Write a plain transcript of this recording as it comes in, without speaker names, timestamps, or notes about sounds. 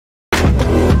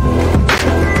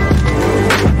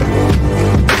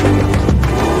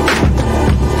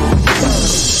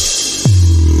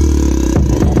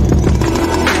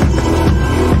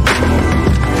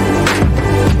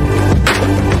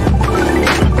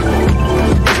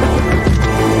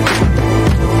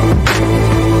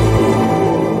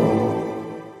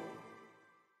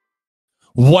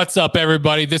What's up,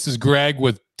 everybody? This is Greg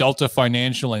with Delta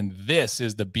Financial, and this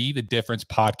is the Be the Difference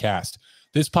podcast.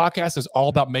 This podcast is all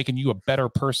about making you a better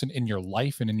person in your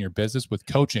life and in your business with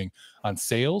coaching on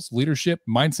sales, leadership,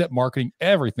 mindset, marketing,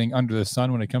 everything under the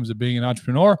sun when it comes to being an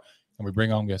entrepreneur. And we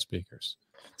bring on guest speakers.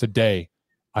 Today,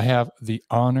 I have the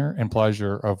honor and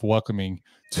pleasure of welcoming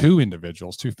two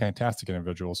fantastic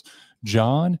individuals,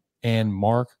 John and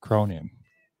Mark Cronin.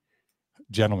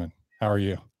 Gentlemen, how are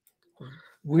you?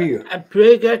 I'm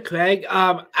pretty good, Craig.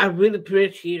 I really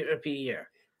appreciate it being here.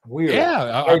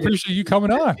 I appreciate you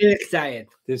coming on. I'm excited.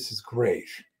 This is great.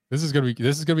 This is gonna be great.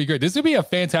 This is gonna be a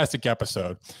fantastic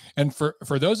episode. And for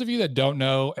those of you that don't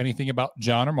know anything about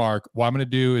John or Mark, what I'm gonna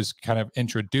do is kind of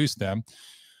introduce them.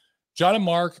 John and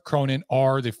Mark Cronin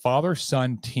are the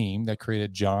father-son team that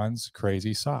created John's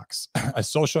Crazy Socks, a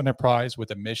social enterprise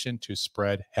with a mission to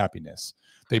spread happiness.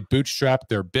 They bootstrapped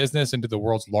their business into the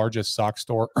world's largest sock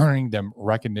store, earning them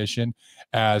recognition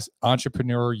as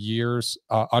Entrepreneurs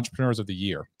of the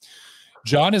Year.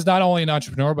 John is not only an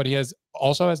entrepreneur, but he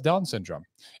also has Down syndrome.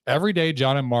 Every day,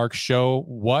 John and Mark show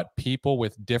what people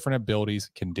with different abilities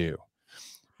can do.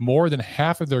 More than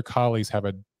half of their colleagues have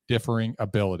a differing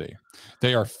ability.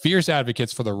 They are fierce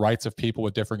advocates for the rights of people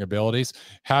with differing abilities,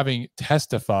 having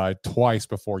testified twice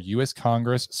before U.S.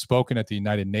 Congress, spoken at the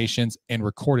United Nations, and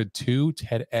recorded 2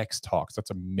 TEDx talks. That's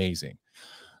amazing.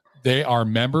 They are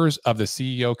members of the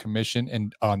CEO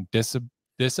Commission on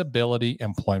Disability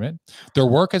Employment. Their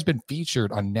work has been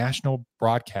featured on national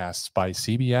broadcasts by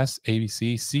CBS,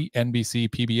 ABC, CNBC,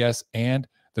 PBS, and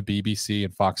the BBC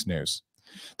and Fox News.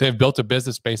 They have built a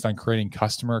business based on creating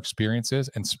customer experiences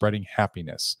and spreading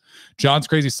happiness. John's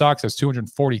Crazy Socks has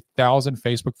 240,000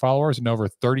 Facebook followers and over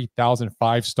 30,000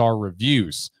 5-star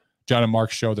reviews. John and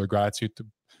Mark show their gratitude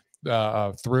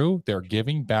through their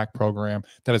giving back program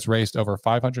that has raised over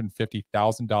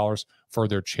 $550,000 for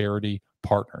their charity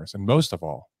partners. And most of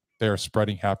all, they are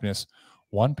spreading happiness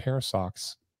one pair of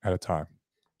socks at a time.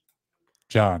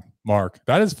 John, Mark,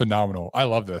 that is phenomenal. I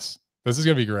love this. This is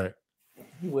going to be great.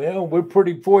 Well, we're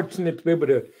pretty fortunate to be able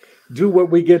to do what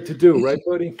we get to do, right,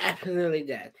 buddy? Absolutely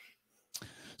that.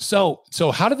 So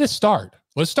how did this start?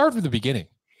 Let's start from the beginning.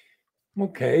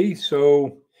 Okay,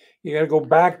 so you got to go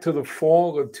back to the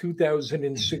fall of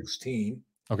 2016.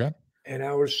 Okay. And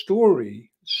our story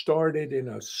started in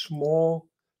a small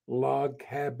log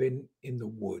cabin in the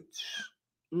woods.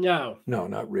 No,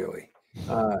 not really.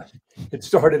 It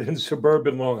started in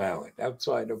suburban Long Island,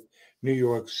 outside of New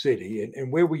York City.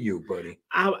 And where were you, buddy?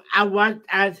 I worked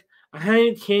at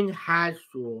Huntington High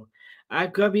School. I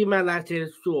could be my last day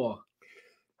of school.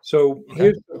 So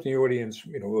here's something the audience,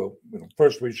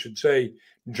 first we should say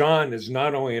John is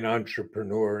not only an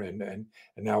entrepreneur and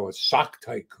now a sock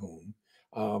tycoon,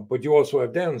 but you also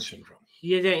have Down syndrome.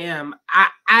 Yes, I am.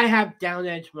 I have Down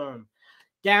syndrome.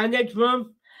 Down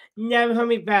syndrome never held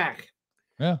me back.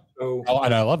 Yeah.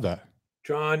 And I love that.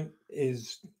 John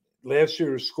is last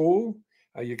year of school.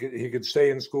 He could stay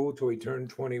in school till he turned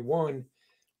 21,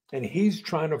 and he's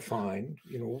trying to find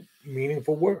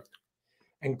meaningful work,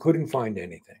 and couldn't find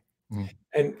anything.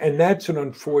 And that's an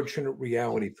unfortunate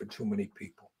reality for too many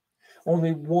people.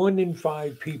 Only 1 in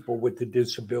 5 people with a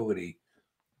disability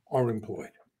are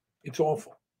employed. It's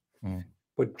awful.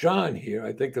 But John here,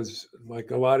 I think, is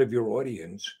like a lot of your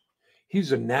audience.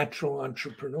 He's a natural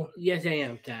entrepreneur. Yes, I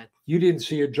am, Dad. You didn't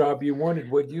see a job you wanted.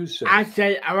 What'd you say? I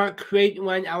said, I want to create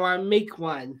one. I want to make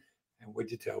one. And what'd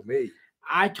you tell me?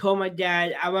 I told my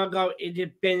dad I want to go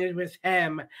into business with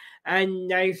him. A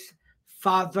nice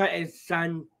father and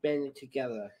son business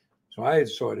together. So I had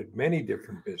started many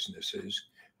different businesses.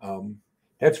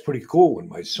 That's pretty cool when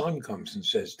my son comes and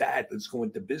says, Dad, let's go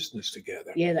into business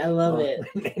together. Yeah, I love it.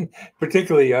 And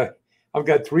particularly, I've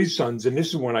got 3 sons, and this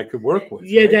is one I could work with.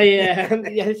 Yeah,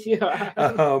 right? Yes, you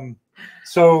are.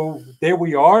 So there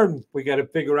we are. And we got to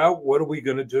figure out what are we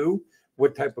going to do,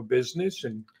 what type of business.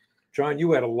 And John,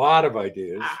 you had a lot of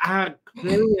ideas. I had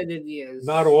brilliant ideas.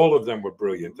 Not all of them were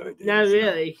brilliant ideas. Not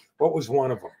really. What was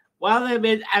one of them? Well, there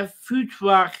was a food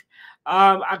truck.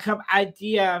 I come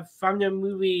idea from the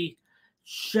movie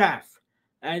Chef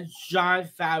and John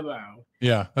Favreau.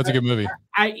 Yeah, that's a good movie.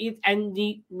 It's a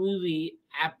neat movie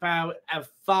about a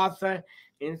father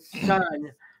and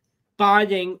son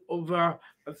bonding over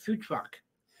a food truck.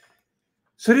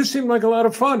 So this seemed like a lot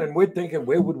of fun, and we're thinking,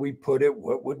 where would we put it?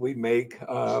 What would we make?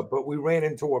 But we ran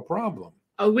into a problem.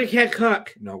 Oh, we can't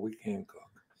cook. No, we can't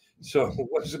cook. So it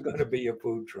wasn't going to be a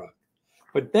food truck.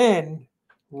 But then,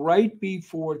 right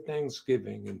before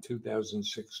Thanksgiving in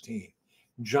 2016,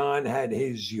 John had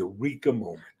his eureka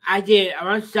moment. I did. I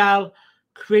want to sell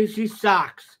Crazy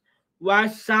Socks. Why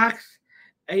socks?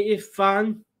 It's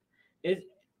fun.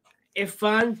 It's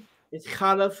fun, it's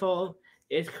colorful,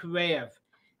 it's creative.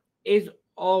 It's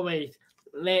always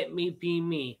let me be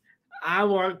me. I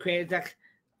want to create that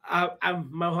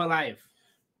my whole life.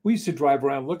 We used to drive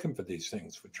around looking for these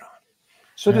things for John.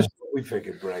 So Yeah. this is what we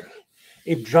figured, Greg.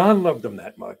 If John loved them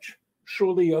that much,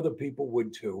 surely other people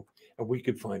would too, and we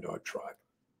could find our tribe.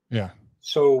 Yeah.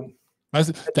 So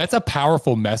that's a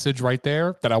powerful message right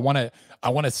there that I want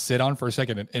to sit on for a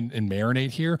second and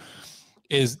marinate here.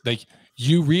 Is like,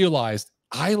 you realized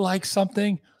I like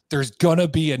something, there's gonna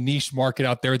be a niche market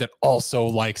out there that also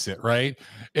likes it, right?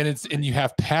 And you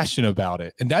have passion about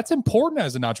it. And that's important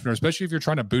as an entrepreneur, especially if you're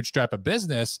trying to bootstrap a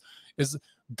business, is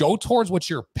go towards what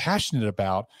you're passionate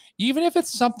about, even if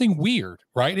it's something weird,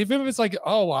 right? Even if it's like,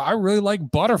 oh, I really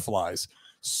like butterflies.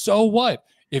 So what?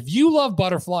 If you love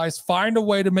butterflies, find a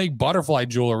way to make butterfly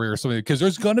jewelry or something, because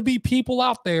there's going to be people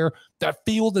out there that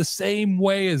feel the same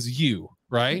way as you,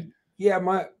 right? Yeah,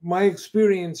 my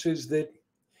experience is that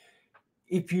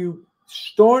if you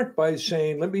start by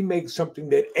saying, let me make something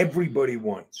that everybody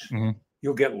wants,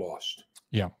 you'll get lost.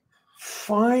 Yeah.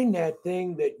 Find that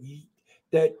thing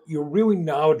that you're really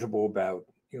knowledgeable about,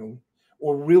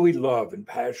 or really love and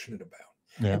passionate about.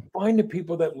 Yeah. And find the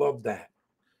people that love that.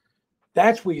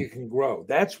 That's where you can grow.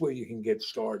 That's where you can get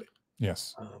started.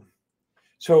 Yes.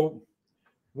 So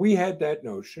we had that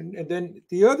notion. And then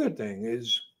the other thing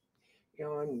is,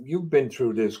 and you've been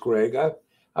through this, Greg.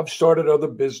 I've started other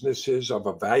businesses. I've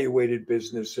evaluated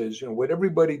businesses. What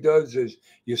everybody does is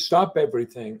you stop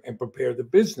everything and prepare the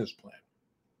business plan.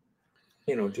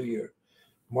 Do your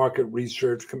market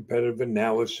research, competitive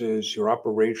analysis, your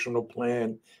operational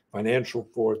plan, financial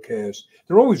forecast.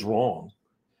 They're always wrong.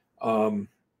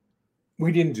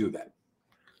 We didn't do that.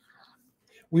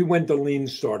 We went the lean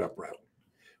startup route.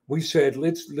 We said,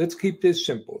 let's keep this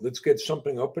simple. Let's get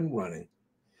something up and running,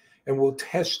 and we'll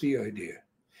test the idea.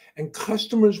 And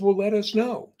customers will let us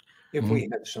know if we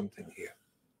have something here.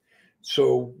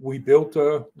 So we built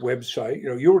a website.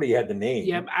 You already had the name.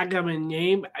 Yep, I got a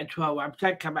name to our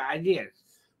website, come ideas.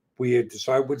 We had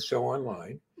decided we'd sell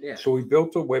online. Yeah. So we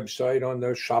built a website on the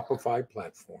Shopify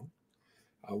platform.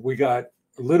 We got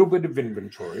a little bit of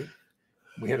inventory.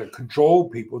 We had to control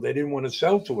people. They didn't want to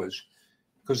sell to us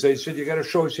because they said, you got to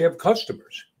show us you have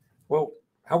customers. Well,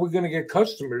 how are we going to get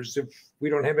customers if we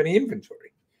don't have any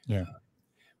inventory? Yeah.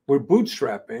 We're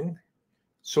bootstrapping.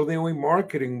 So the only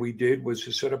marketing we did was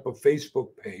to set up a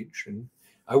Facebook page, and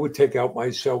I would take out my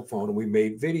cell phone and we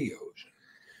made videos.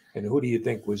 And who do you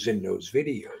think was in those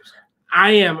videos?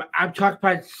 I'm talking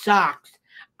about socks.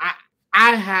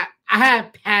 I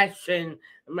have passion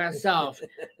myself.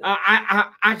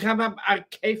 I come up a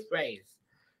catchphrase: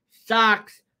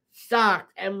 socks,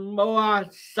 and more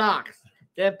socks.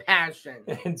 Their passion.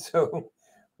 And so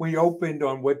we opened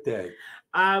on what day?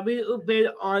 We opened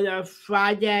on a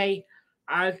Friday,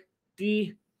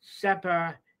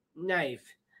 December 9th,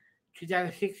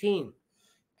 2016.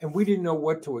 And we didn't know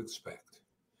what to expect.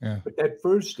 Yeah. But that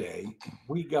first day,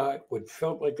 we got what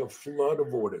felt like a flood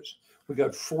of orders. We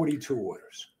got 42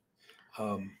 orders.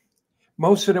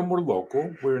 Most of them were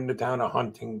local. We're in the town of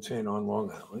Huntington on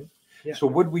Long Island. Yeah. So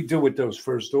what did we do with those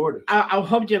first orders? I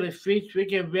hope there were 3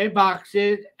 freaking red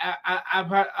boxes. I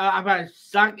put a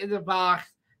sock in the box.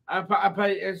 I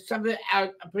put something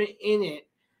out. I put it in it.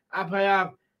 I put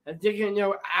a sticky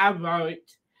note I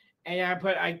wrote, and I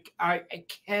put a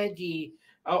candy.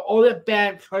 All the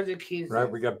bags for the kids. Right,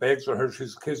 we got bags of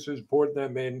Hershey's Kisses, poured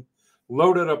them in,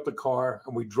 loaded up the car,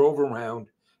 and we drove around.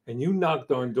 And you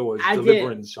knocked on doors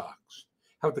delivering socks.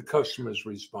 How'd the customers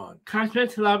respond?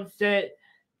 Customers loved it.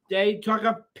 They took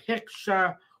a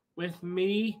picture with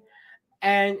me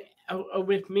and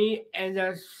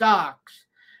the socks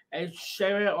and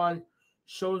share it on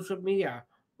social media.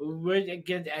 Really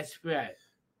get that spread.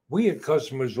 We had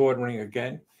customers ordering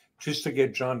again just to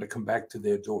get John to come back to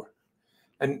their door.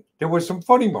 And there were some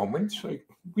funny moments. Like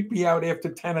we'd be out after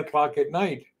 10 o'clock at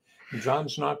night, and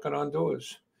John's knocking on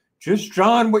doors. Just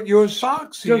John with your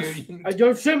socks here.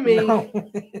 Don't shoot me. No.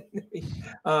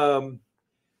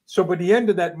 So by the end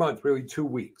of that month, really 2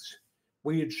 weeks,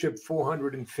 we had shipped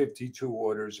 452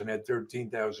 orders and had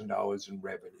 $13,000 in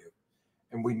revenue.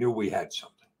 And we knew we had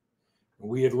something. And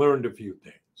we had learned a few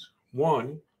things.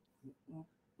 One,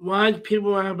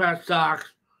 people want to buy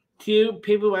socks. 2,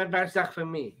 people want to buy socks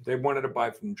from me. They wanted to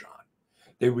buy from John.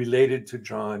 They related to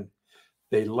John.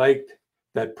 They liked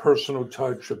that personal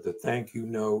touch of the thank you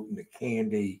note and the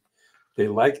candy. They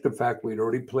liked the fact we'd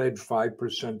already pledged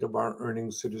 5% of our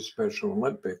earnings to the Special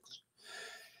Olympics.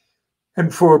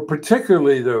 And for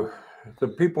particularly the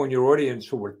people in your audience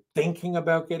who were thinking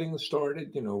about getting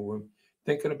started,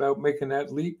 thinking about making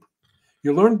that leap,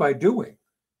 you learn by doing.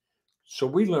 So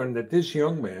we learned that this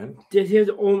young man, This is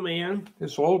old man.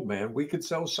 this old man, we could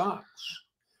sell socks.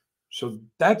 So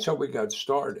that's how we got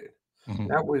started. Mhm.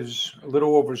 That was a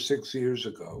little over 6 years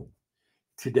ago.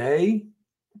 Today,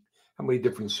 how many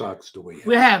different socks do we have?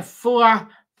 We have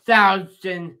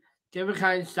 4,000 different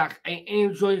kinds of socks and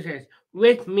any choices,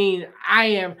 which means I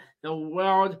am the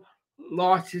world's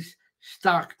largest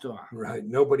stock store. Right.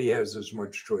 Nobody has as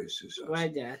much choice as us.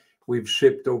 Right there. We've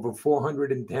shipped over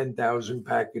 410,000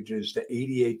 packages to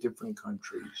 88 different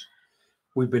countries.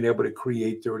 We've been able to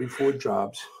create 34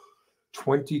 jobs.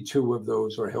 22 of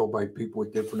those are held by people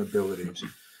with different abilities.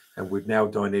 And we've now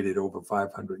donated over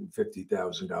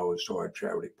 $550,000 to our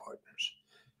charity partners.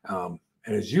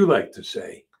 And as you like to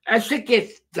say, I should get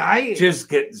started. just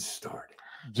getting started.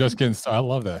 Just getting started. I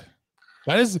love that.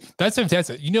 That's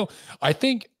fantastic. You know, I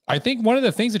think one of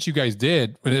the things that you guys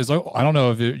did is, I don't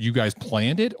know if you guys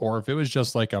planned it or if it was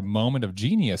just like a moment of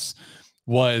genius,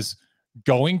 was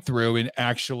going through and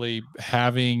actually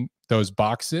having those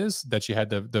boxes that you had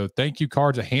the thank you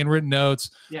cards, the handwritten notes,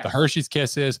 Yeah. the Hershey's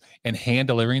Kisses, and hand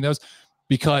delivering those,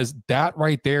 because that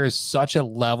right there is such a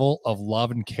level of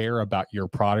love and care about your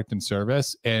product and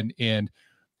service. And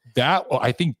that,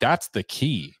 I think that's the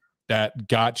key that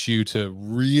got you to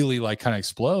really like kind of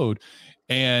explode.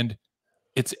 And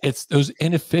it's those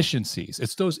inefficiencies.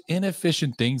 It's those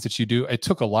inefficient things that you do. It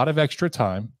took a lot of extra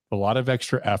time, a lot of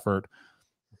extra effort,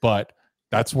 but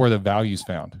that's where the value's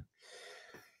found.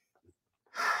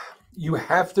 You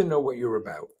have to know what you're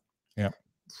about. Yeah.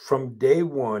 From day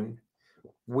one,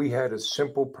 we had a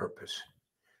simple purpose.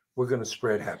 We're going to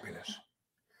spread happiness.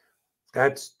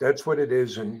 That's what it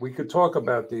is. And we could talk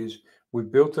about these. We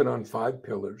built it on 5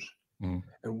 pillars. Mm.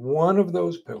 And one of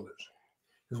those pillars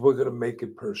is we're going to make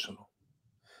it personal.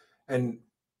 And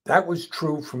that was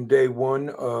true from day one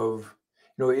of,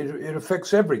 it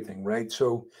affects everything, right?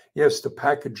 So yes, the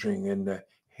packaging and the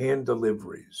hand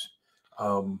deliveries.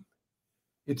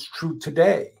 It's true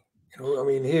today.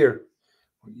 Here,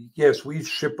 yes, we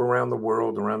ship around the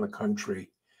world, around the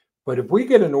country. But if we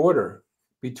get an order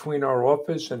between our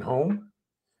office and home,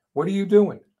 what are you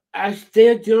doing? I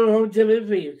still do home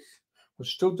deliveries. We're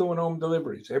still doing home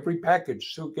deliveries. Every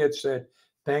package still gets that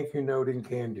thank you note and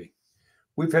candy.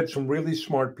 We've had some really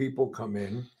smart people come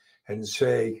in and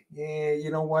say, yeah,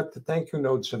 you know what? The thank you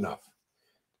note's enough.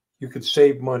 You could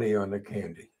save money on the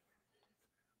candy.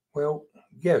 Well,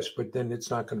 yes, but then it's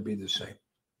not going to be the same.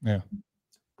 Yeah.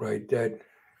 Right.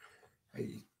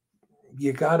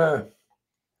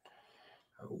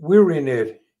 We're in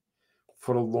it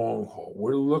for the long haul.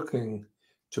 We're looking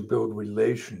to build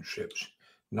relationships,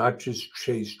 not just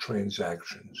chase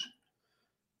transactions.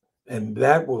 And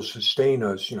that will sustain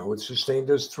us. It sustained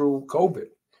us through COVID.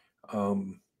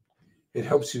 It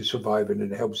helps you survive and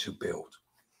it helps you build.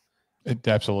 It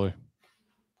absolutely.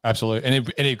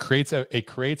 And it creates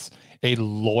a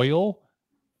loyal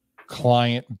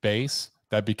client base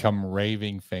that become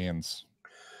raving fans.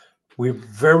 We're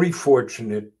very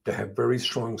fortunate to have very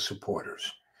strong supporters.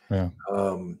 Yeah.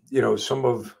 Some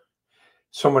of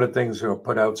the things,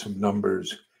 put out some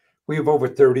numbers. We have over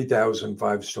 30,000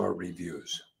 5-star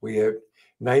reviews. We have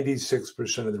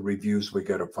 96% of the reviews we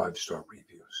get are 5-star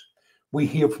reviews. We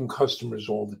hear from customers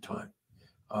all the time.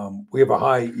 We have a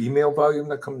high email volume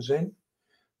that comes in.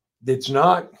 It's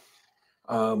not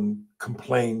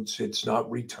complaints. It's not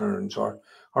returns. Our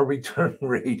return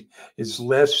rate is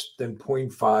less than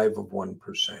 0.5 of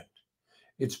 1%.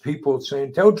 It's people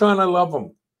saying, tell John I love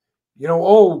him.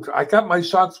 I got my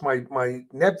socks. My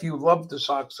nephew loved the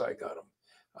socks I got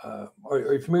him.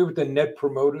 Are you familiar with the Net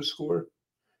Promoter Score?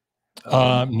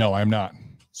 No, I'm not.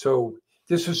 So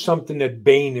this is something that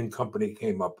Bain and Company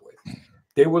came up with.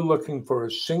 They were looking for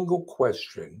a single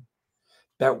question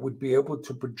that would be able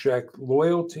to project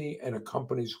loyalty and a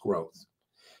company's growth.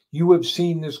 You have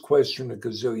seen this question a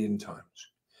gazillion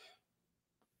times.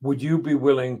 Would you be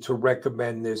willing to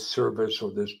recommend this service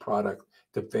or this product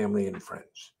to family and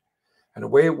friends? And the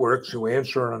way it works, you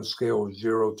answer on a scale of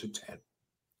 0 to 10.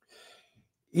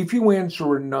 If you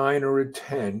answer a 9 or a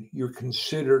 10, you're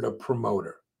considered a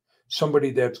promoter,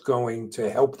 somebody that's going to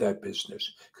help that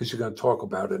business because you're going to talk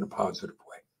about it in a positive way.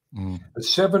 Mm. A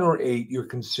 7 or 8, you're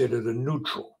considered a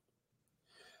neutral.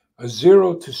 A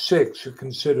 0 to 6, you're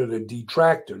considered a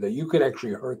detractor, that you could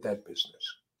actually hurt that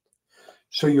business.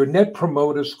 So your Net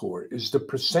Promoter Score is the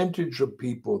percentage of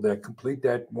people that complete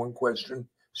that one question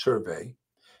survey.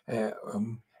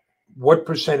 What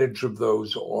percentage of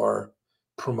those are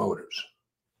promoters?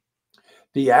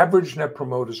 The average Net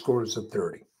Promoter Score is a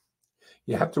 30.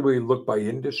 You have to really look by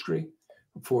industry.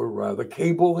 For the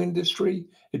cable industry,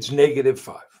 it's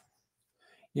 -5.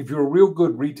 If you're a real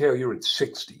good retailer, you're at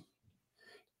 60.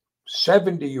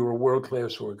 70, you're a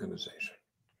world-class organization.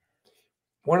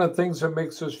 One of the things that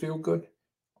makes us feel good,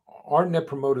 our net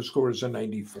promoter score is a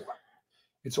 94.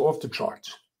 It's off the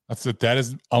charts. That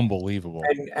is unbelievable.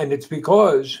 And it's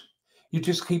because you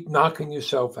just keep knocking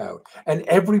yourself out, and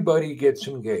everybody gets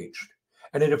engaged,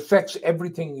 and it affects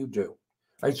everything you do.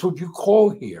 Right? So if you call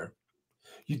here,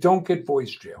 you don't get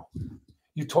voice jail.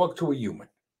 You talk to a human.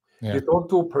 Yeah. You talk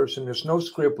to a person. There's no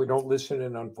script. We don't listen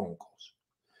in on phone calls.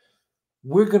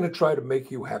 We're going to try to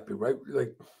make you happy, right?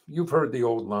 Like you've heard the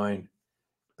old line,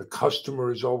 the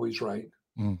customer is always right.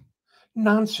 Mm.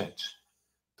 Nonsense.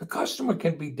 The customer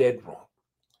can be dead wrong.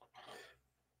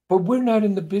 But we're not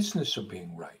in the business of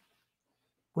being right.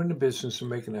 We're in the business of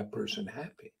making that person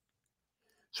happy.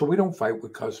 So we don't fight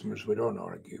with customers. We don't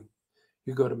argue.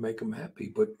 You got to make them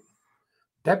happy. But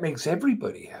that makes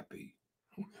everybody happy.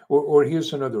 Or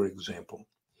here's another example.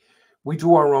 We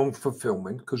do our own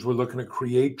fulfillment because we're looking to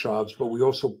create jobs, but we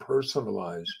also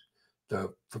personalize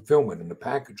the fulfillment and the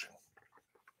packaging.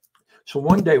 So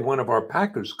one day, one of our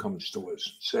packers comes to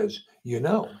us and says,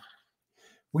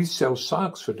 we sell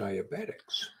socks for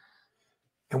diabetics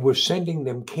and we're sending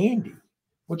them candy.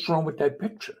 What's wrong with that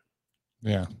picture?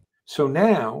 Yeah. So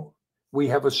now we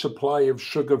have a supply of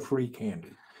sugar-free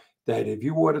candy that if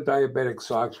you order diabetic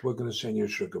socks, we're going to send you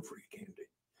sugar-free candy.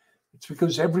 It's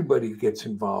because everybody gets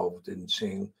involved in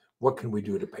saying, what can we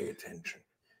do to pay attention?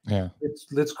 Yeah.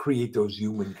 Let's create those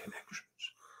human connections.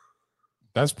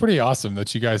 That's pretty awesome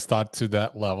that you guys thought to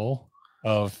that level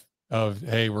of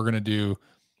hey, we're going to do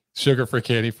sugar-free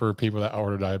candy for people that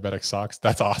order diabetic socks.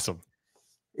 That's awesome.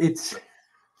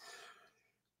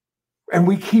 And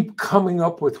we keep coming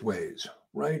up with ways,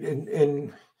 right?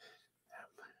 And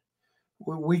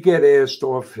we get asked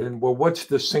often, well, what's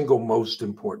the single most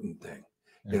important thing?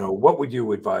 Yeah. What would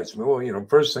you advise me? Well,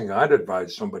 first thing I'd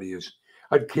advise somebody is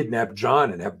I'd kidnap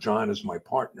John and have John as my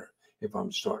partner if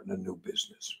I'm starting a new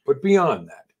business. But beyond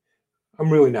that,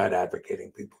 I'm really not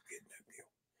advocating people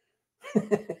kidnap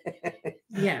you.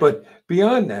 Yeah. But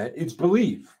beyond that, it's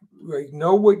believe, right?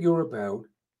 Know what you're about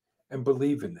and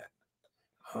believe in that.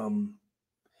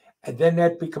 And then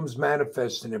that becomes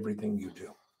manifest in everything you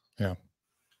do. Yeah.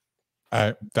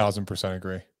 I 1000%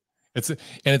 agree.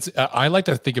 I like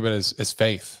to think of it as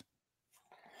faith.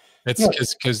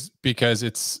 It's because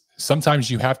it's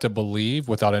sometimes you have to believe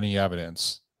without any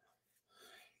evidence.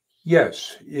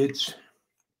 Yes, it's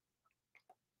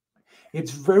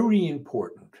very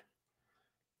important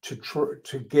to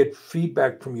get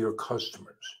feedback from your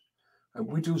customers. And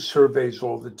we do surveys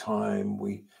all the time.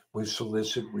 We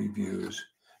solicit reviews,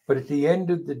 but at the end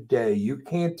of the day, you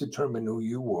can't determine who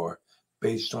you are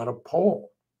based on a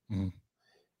poll. Mm.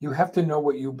 You have to know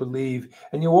what you believe,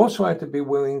 and you also have to be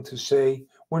willing to say,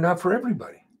 we're not for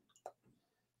everybody.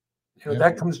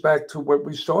 That comes back to what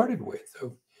we started with.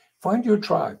 Find your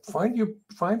tribe,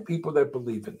 find people that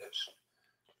believe in this.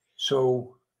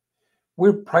 So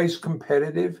we're price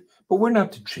competitive, but we're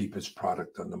not the cheapest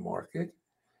product on the market.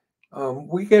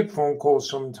 We get phone calls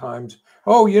sometimes.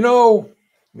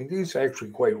 These are actually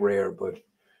quite rare, but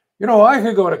I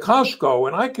could go to Costco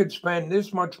and I could spend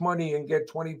this much money and get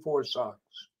 24 socks.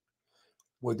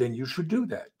 Well, then you should do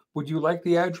that. Would you like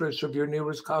the address of your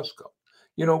nearest Costco?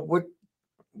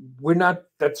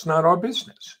 That's not our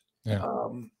business. Yeah.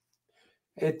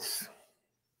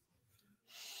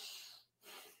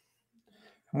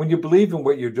 When you believe in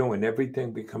what you're doing,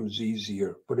 everything becomes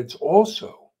easier, but it's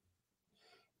also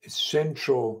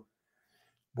essential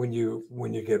when you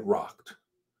get rocked.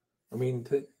 I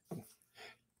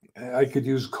could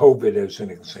use COVID as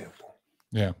an example.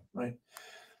 Yeah. Right.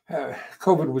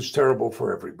 COVID was terrible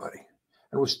for everybody.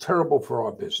 It was terrible for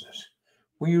our business.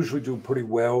 We usually do pretty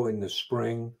well in the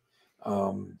spring.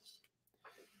 A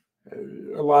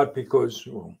lot because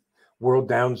World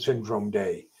Down Syndrome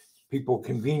Day. People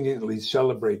conveniently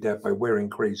celebrate that by wearing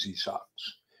crazy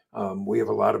socks. We have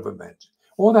a lot of events.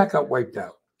 All that got wiped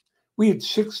out. We had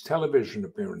 6 television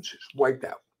appearances wiped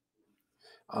out.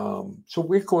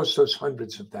 So it cost us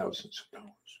hundreds of thousands of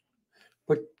dollars.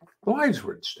 But lives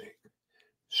were at stake.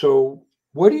 So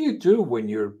what do you do when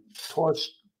you're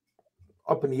tossed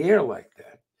up in the air like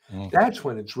that? That's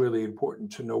when it's really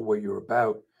important to know what you're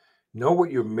about, know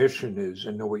what your mission is,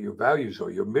 and know what your values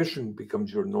are. Your mission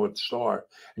becomes your North Star,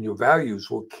 and your values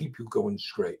will keep you going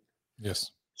straight.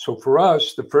 Yes. So for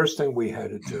us, the first thing we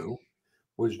had to do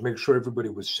was make sure everybody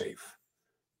was safe.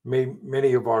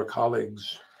 Many of our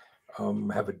colleagues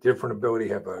have a different ability,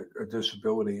 have a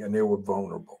disability, and they were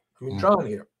vulnerable. John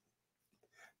here.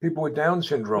 People with Down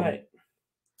syndrome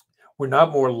were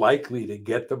not more likely to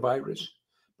get the virus,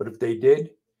 but if they did,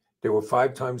 they were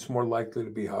 5 times more likely to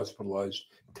be hospitalized,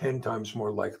 10 times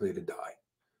more likely to die.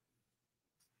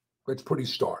 It's pretty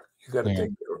stark. You got to Yeah.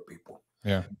 take care of people.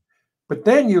 Yeah. But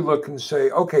then you look and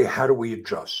say, okay, how do we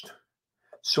adjust?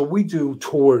 So we do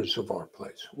tours of our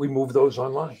place. We move those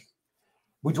online.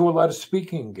 We do a lot of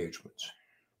speaking engagements.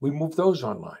 We move those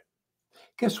online.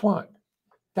 Guess what?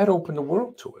 That opened the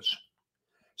world to us.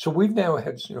 So we've now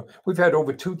had, we've had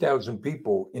over 2,000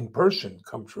 people in person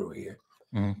come through here.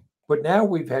 Mhm. But now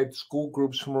we've had school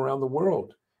groups from around the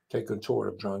world take a tour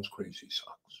of John's Crazy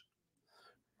Socks.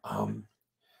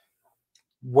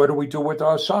 What do we do with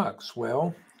our socks?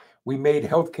 Well, we made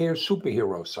healthcare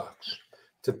superhero socks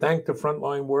to thank the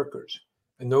frontline workers.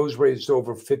 And those raised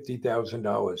over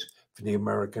 $50,000 for the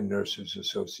American Nurses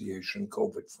Association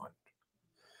COVID Fund.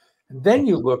 And then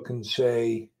you look and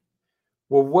say,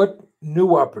 well, what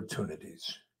new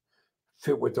opportunities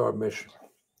fit with our mission?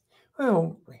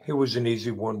 Well, here was an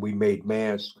easy one. We made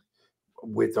masks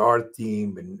with our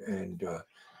theme and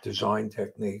design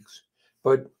techniques.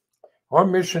 But our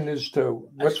mission is to,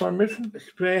 what's our mission?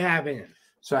 Spread happiness.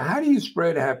 So how do you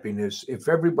spread happiness if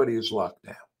everybody is locked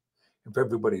down, if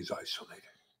everybody's isolated?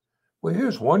 Well,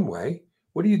 here's one way.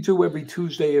 What do you do every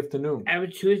Tuesday afternoon? Every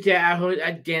Tuesday, I hold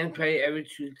a dance party every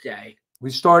Tuesday.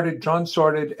 John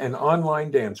started an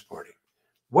online dance party.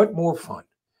 What more fun?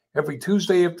 Every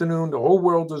Tuesday afternoon, the whole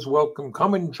world is welcome.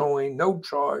 Come and join, no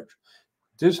charge.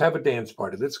 Just have a dance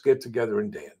party. Let's get together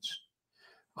and dance.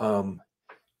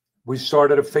 We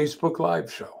started a Facebook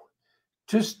Live show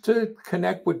just to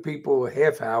connect with people, a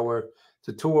half hour,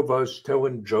 the two of us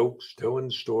telling jokes,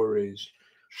 telling stories,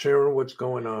 sharing what's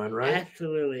going on, right?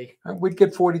 Absolutely. We'd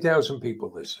get 40,000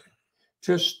 people listening.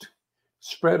 Just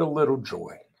spread a little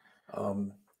joy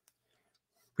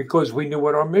because we knew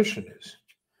what our mission is.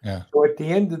 Yeah. So at the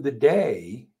end of the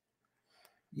day,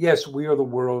 yes, we are the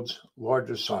world's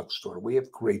largest sock store. We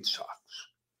have great socks,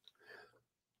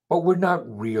 but we're not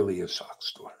really a sock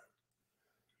store.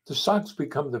 The socks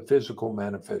become the physical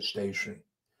manifestation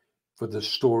for the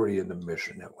story and the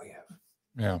mission that we have.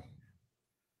 Yeah.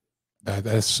 That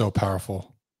is so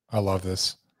powerful. I love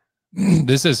this.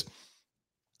 This is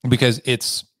because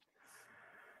it's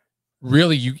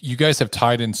really, you guys have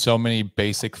tied in so many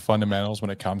basic fundamentals when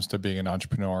it comes to being an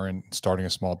entrepreneur and starting a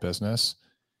small business.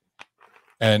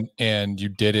 And you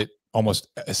did it almost,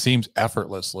 it seems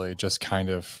effortlessly, just kind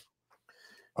of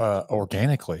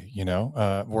organically,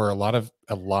 where a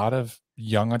lot of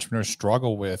young entrepreneurs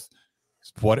struggle with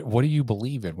what do you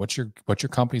believe in? What's your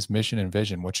company's mission and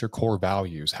vision? What's your core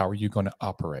values? How are you going to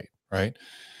operate? Right.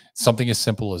 Something as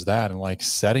simple as that, and like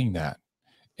setting that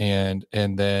and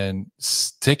then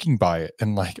sticking by it,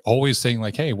 and like always saying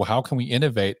like, hey, well, how can we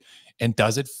innovate? And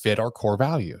does it fit our core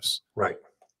values? Right.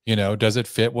 Does it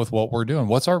fit with what we're doing?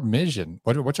 What's our mission?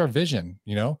 What's our vision?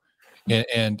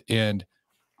 And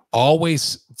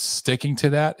always sticking to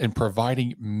that and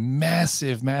providing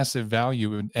massive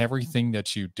value in everything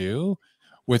that you do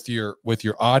with your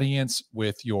audience,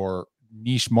 with your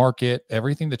niche market,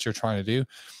 everything that you're trying to do.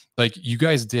 Like, you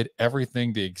guys did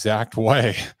everything the exact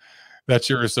way that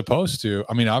you're supposed to.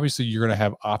 I mean, obviously you're going to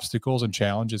have obstacles and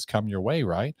challenges come your way,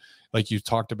 right? Like you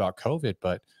talked about COVID,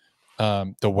 but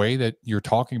the way that you're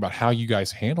talking about how you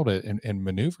guys handled it and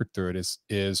maneuvered through it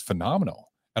is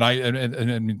phenomenal.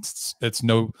 And it's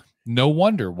no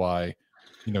wonder why,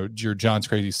 your John's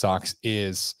Crazy Socks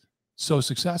is so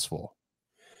successful.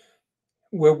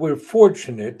 Well, we're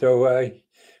fortunate, though.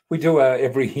 We do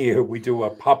every year. We do a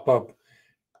pop-up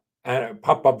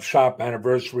shop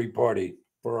anniversary party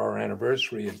for our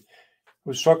anniversary. And I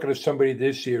was talking to somebody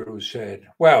this year who said,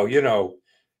 "Well,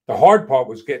 the hard part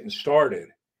was getting started.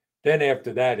 Then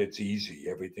after that, it's easy.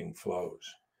 Everything flows."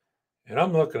 And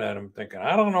I'm looking at him thinking,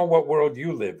 I don't know what world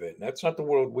you live in. That's not the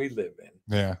world we live in.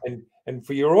 Yeah. And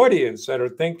for your audience that are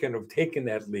thinking of taking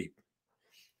that leap,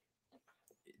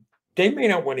 they may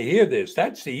not want to hear this.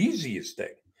 That's the easiest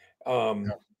thing.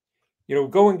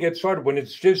 Go and get started when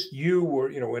it's just you, or,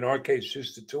 in our case,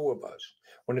 just the two of us.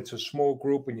 When it's a small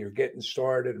group and you're getting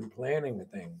started and planning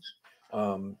things.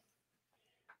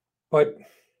 But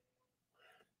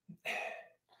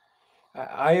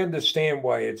I understand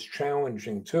why it's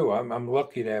challenging too. I'm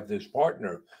lucky to have this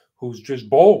partner who's just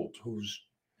bold, who's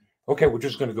okay, we're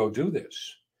just going to go do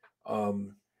this.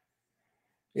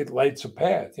 It lights a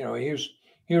path. Here's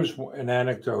an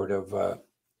anecdote of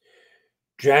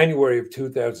January of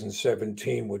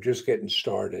 2017. We're just getting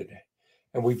started.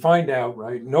 And we find out,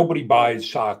 right, nobody buys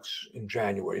socks in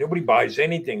January. Nobody buys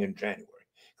anything in January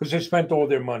because they spent all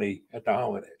their money at the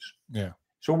holidays. Yeah.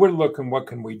 So we're looking, what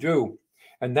can we do?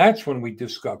 And that's when we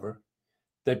discover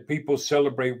that people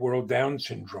celebrate World Down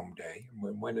Syndrome Day.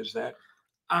 When is that?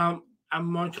 On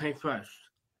March 21st.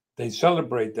 They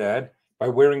celebrate that by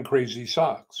wearing crazy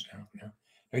socks.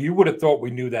 Now, you would have thought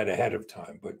we knew that ahead of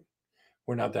time, but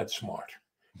we're not that smart.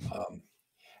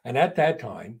 And at that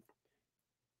time,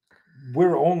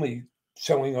 we're only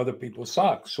selling other people's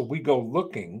socks. So we go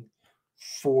looking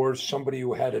for somebody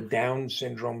who had a Down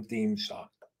syndrome themed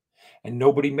sock, and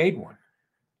nobody made one.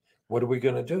 What are we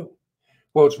going to do?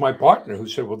 Well, it's my partner who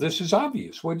said, well, this is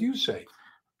obvious. What do you say?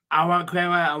 I want to create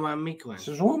one. I want to make one. He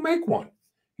says, we'll make one.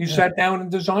 He sat down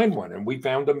and designed one, and we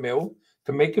found a mill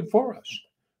to make it for us.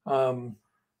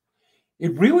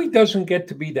 It really doesn't get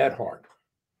to be that hard.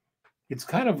 It's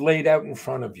kind of laid out in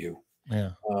front of you.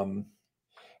 Yeah.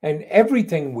 And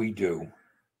everything we do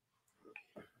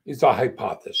is a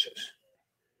hypothesis.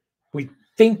 We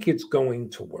think it's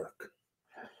going to work.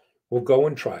 We'll go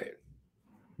and try it,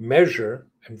 measure,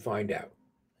 and find out.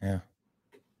 Yeah.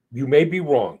 You may be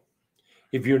wrong.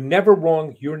 If you're never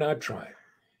wrong, you're not trying.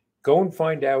 Go and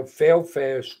find out, fail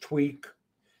fast, tweak.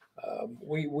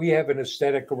 We have an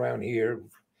aesthetic around here.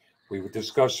 We were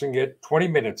discussing it 20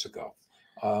 minutes ago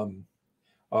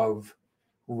of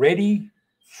ready,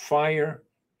 fire,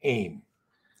 aim.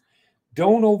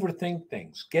 Don't overthink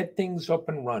things. Get things up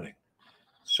and running.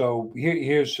 So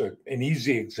here's an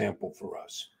easy example for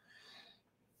us.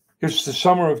 It's the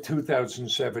summer of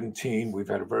 2017. We've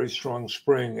had a very strong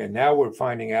spring, and now we're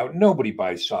finding out nobody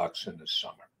buys socks in the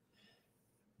summer.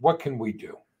 What can we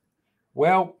do?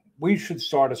 Well, we should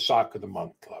start a Sock of the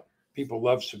Month club. People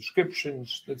love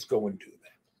subscriptions. Let's go and do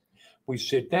that. We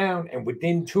sit down, and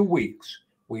within 2 weeks,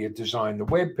 we had designed the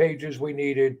web pages we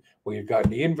needed. We had gotten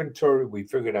the inventory. We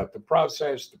figured out the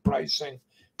process, the pricing.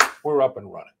 We're up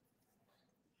and running.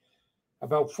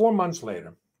 About 4 months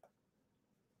later,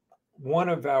 one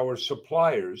of our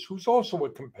suppliers, who's also a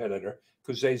competitor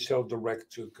because they sell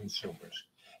direct to consumers,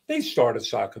 they start a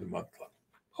Sock of the Month club.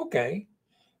 Okay.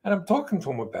 And I'm talking to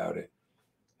them about it.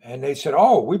 And they said,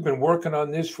 oh, we've been working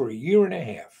on this for 1.5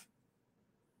 years.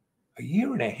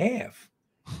 1.5 years?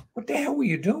 What the hell were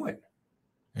you doing?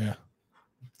 Yeah.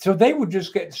 So they were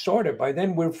just getting started. By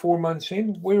then, we're 4 months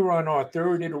in. We were on our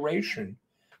third iteration.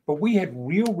 But we had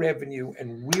real revenue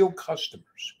and real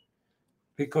customers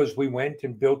because we went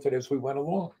and built it as we went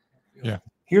along. Yeah.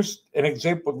 Here's an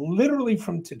example literally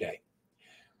from today.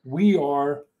 We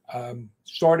are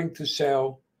starting to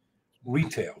sell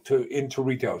into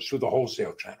retail through the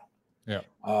wholesale channel. Yeah.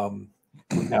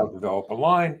 We now develop a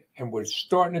line, and we're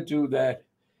starting to do that.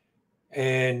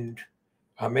 And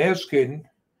I'm asking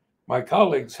my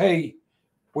colleagues, hey,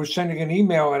 we're sending an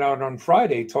email out on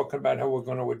Friday talking about how we're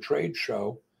going to a trade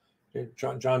show.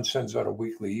 John sends out a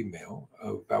weekly email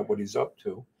about what he's up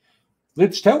to.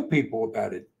 Let's tell people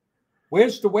about it.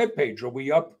 Where's the webpage? Are we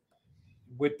up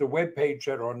with the webpage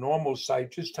at our normal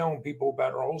site, just telling people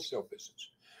about our wholesale business?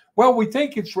 Well, we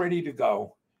think it's ready to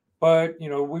go, but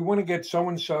we want to get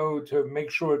so-and-so to make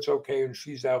sure it's okay, and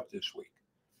she's out this week.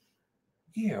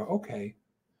 Yeah, okay.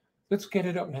 Let's get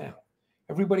it up now.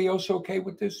 Everybody else okay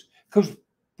with this? Because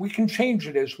we can change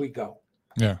it as we go.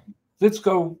 Yeah. Let's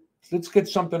get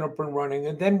something up and running,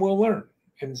 and then we'll learn.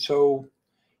 And so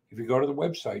if you go to the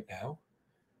website now,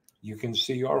 you can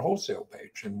see our wholesale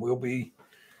page, and we'll be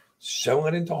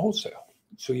selling into wholesale.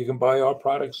 So you can buy our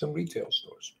products in retail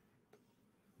stores.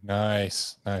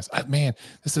 Nice. Man,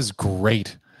 this is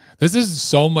great. This is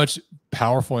so much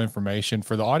powerful information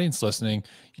for the audience listening.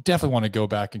 You definitely want to go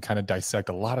back and kind of dissect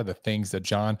a lot of the things that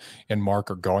John and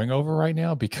Mark are going over right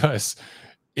now, because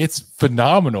it's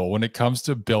phenomenal when it comes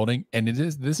to building. And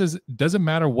doesn't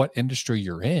matter what industry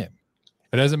you're in.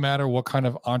 It doesn't matter what kind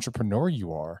of entrepreneur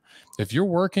you are. If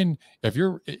you're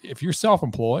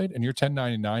self-employed and you're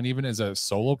 1099, even as a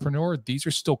solopreneur, these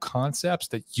are still concepts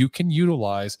that you can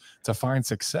utilize to find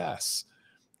success.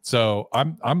 So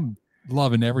I'm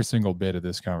loving every single bit of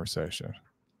this conversation.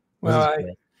 Well,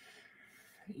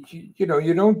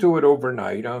 you don't do it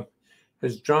overnight.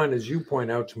 As you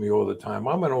point out to me all the time,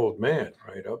 I'm an old man,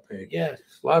 right? Okay. Yes.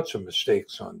 Lots of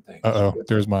mistakes on things.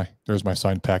 There's my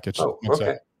signed package. Oh,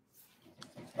 okay.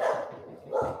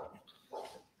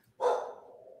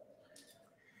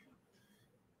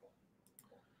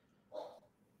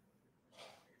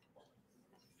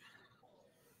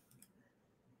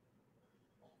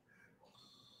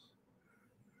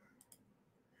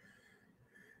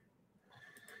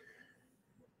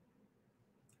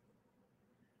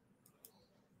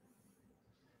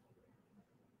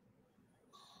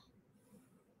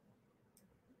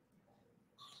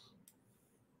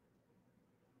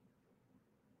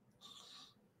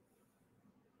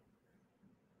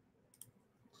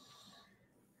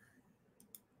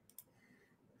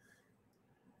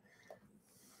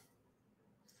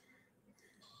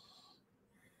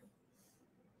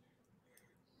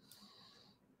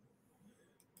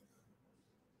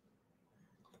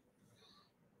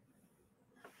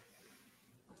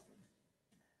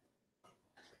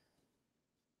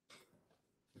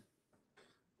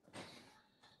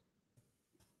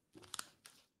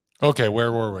 Okay,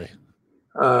 where were we?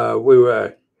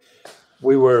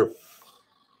 We were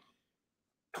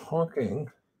talking.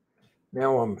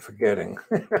 Now I'm forgetting.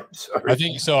 I'm sorry. I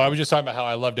think so. I was just talking about how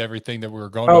I loved everything that we were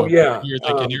going Oh on. yeah.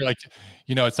 You're like,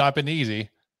 it's not been easy.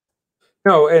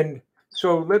 No, and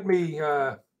so let me.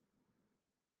 I'll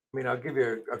give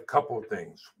you a couple of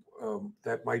things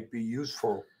that might be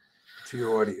useful to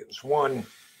your audience. One,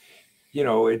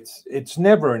 it's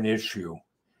never an issue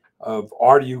of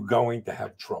are you going to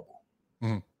have trouble?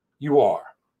 Mhm. You are.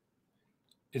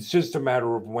 It's just a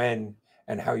matter of when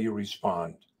and how you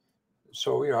respond.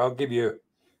 So, I'll give you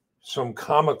some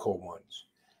comical ones.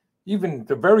 Even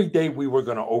the very day we were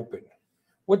going to open,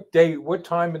 what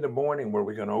time in the morning were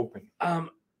we going to open?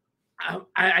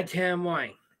 I 10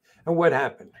 morning. And what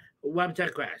happened?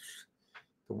 Website crash.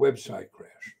 The website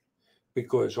crashed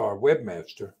because our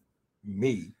webmaster,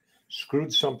 me,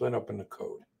 screwed something up in the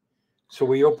code. So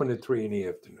we opened at 3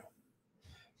 p.m.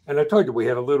 And I told you we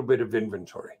had a little bit of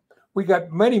inventory. We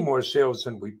got many more sales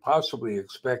than we possibly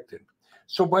expected.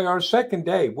 So by our second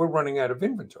day, we're running out of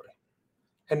inventory.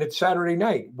 And it's Saturday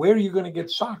night. Where are you going to get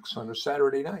socks on a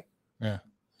Saturday night? Yeah.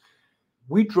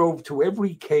 We drove to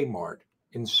every Kmart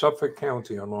in Suffolk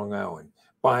County on Long Island,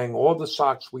 buying all the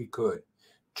socks we could,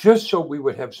 just so we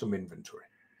would have some inventory.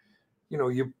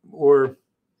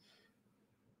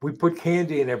 We put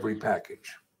candy in every package.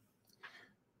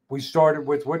 We started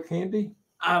with what candy?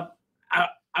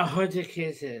 Hershey's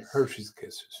Kisses. Hershey's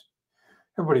Kisses.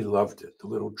 Everybody loved it. The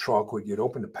little chocolate. You'd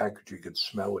open the package, you could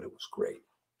smell it. It was great.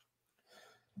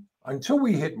 Until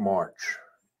we hit March,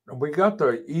 and we got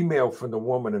the email from the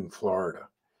woman in Florida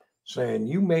saying,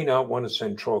 you may not want to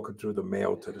send chocolate through the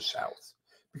mail to the South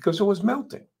because it was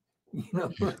melting. We're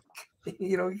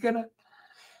going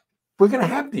to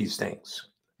have these things.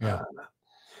 Yeah.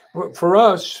 For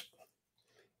us,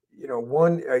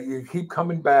 you keep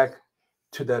coming back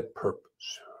to that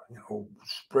purpose,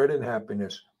 spreading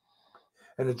happiness.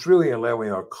 And it's really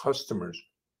allowing our customers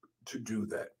to do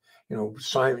that.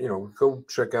 Go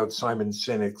check out Simon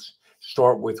Sinek's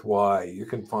Start With Why. You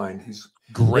can find he's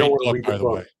great book, by the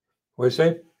way. What do you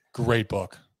say? Great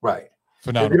book. Right.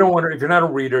 Phenomenal. If you're not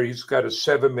a reader, he's got a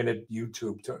 7-minute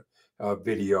YouTube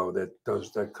video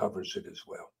that covers it as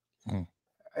well. Mm.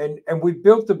 And we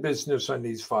built the business on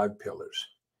these 5 pillars: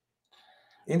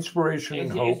 inspiration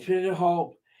and hope. Inspiration and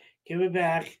hope. Give it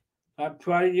back. A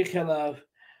product you can love.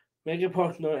 Make it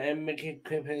personal and make it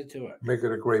quick to work. Make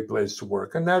it a great place to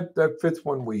work. And that 5th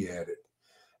one we added.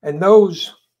 And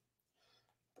those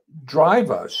drive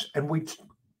us. And we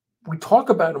talk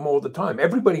about them all the time.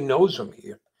 Everybody knows them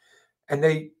here. And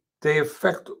they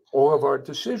affect all of our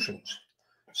decisions.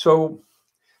 So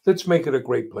let's make it a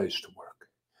great place to work.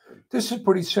 This is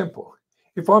pretty simple.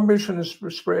 If our mission is to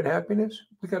spread happiness,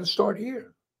 we got to start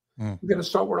here. We got to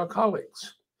start with our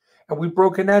colleagues. And we've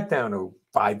broken that down to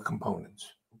 5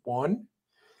 components. 1,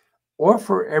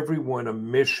 offer everyone a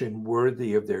mission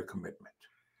worthy of their commitment.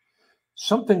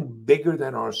 Something bigger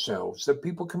than ourselves that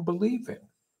people can believe in.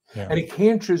 Yeah. And it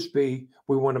can't just be,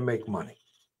 we want to make money.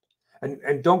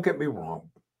 And don't get me wrong,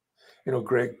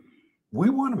 Greg, we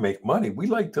want to make money. We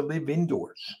like to live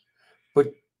indoors.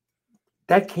 But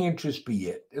that can't just be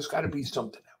it. There's got to be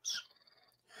something else.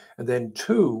 And then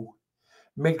 2,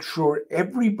 make sure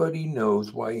everybody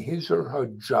knows why his or her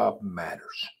job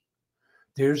matters.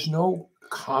 There's no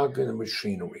cog in the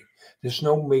machinery. There's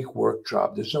no make work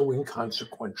job. There's no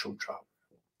inconsequential job.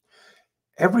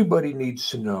 Everybody needs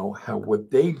to know how what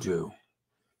they do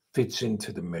fits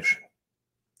into the mission.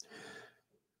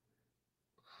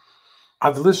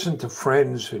 I've listened to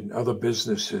friends in other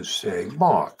businesses say,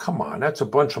 Mark, come on, that's a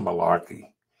bunch of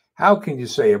malarkey. How can you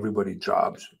say everybody's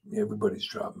job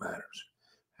matters?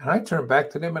 And I turn back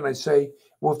to them and I say,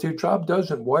 well, if their job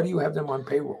doesn't, why do you have them on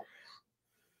payroll?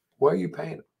 Why are you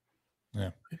paying them?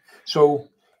 Yeah. So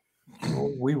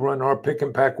we run our pick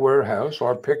and pack warehouse,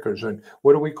 our pickers. And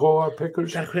what do we call our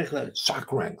pickers?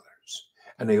 Sock wranglers.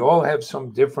 And they all have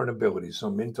some different abilities,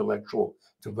 some intellectual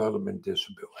development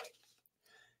disability.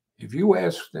 If you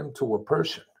ask them to a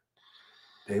person,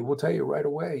 they will tell you right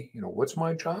away, what's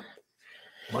my job?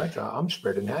 My job, I'm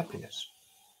spreading happiness.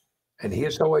 And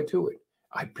here's how I do it.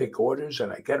 I pick orders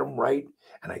and I get them right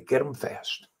and I get them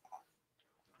fast.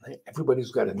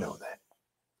 Everybody's got to know that.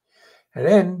 And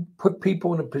then put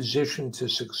people in a position to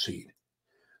succeed.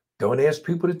 Don't ask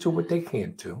people to do what they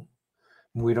can't do.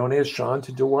 We don't ask John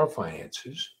to do our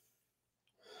finances.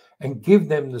 And give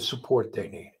them the support they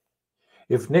need.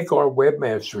 If Nick, our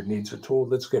webmaster, needs a tool,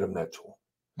 let's get him that tool.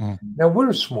 Now, we're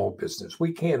a small business.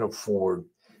 We can't afford,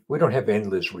 we don't have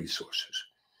endless resources.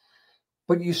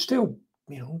 But you still,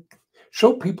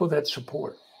 show people that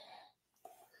support.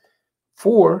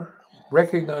 4,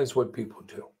 Recognize what people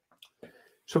do.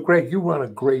 So, Greg, you run a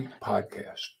great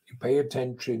podcast. You pay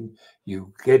attention.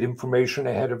 You get information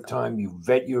ahead of time. You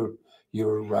vet your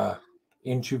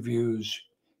interviews.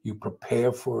 You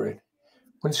prepare for it.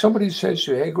 When somebody says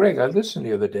to you, "Hey, Greg, I listened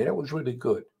the other day. That was really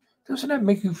good." Doesn't that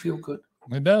make you feel good?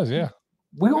 It does, yeah.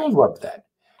 We all love that.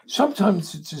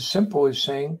 Sometimes it's as simple as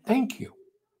saying thank you.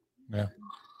 Yeah.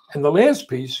 And the last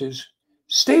piece is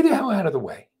stay the hell out of the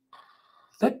way.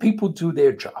 Let people do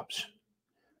their jobs.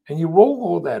 And you roll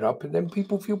all that up, and then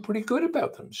people feel pretty good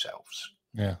about themselves.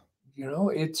 Yeah.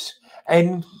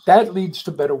 And that leads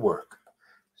to better work.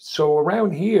 So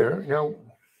around here,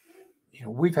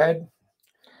 we've had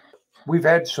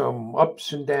some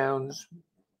ups and downs.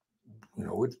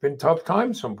 It's been tough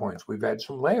times some points. We've had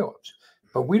some layoffs,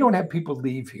 but we don't have people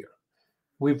leave here.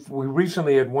 We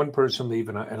recently had one person leave,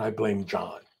 and I blame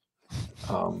John,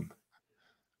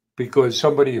 because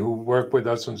somebody who worked with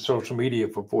us on social media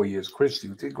for 4 years, Christy,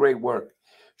 who did great work,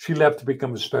 she left to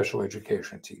become a special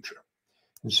education teacher,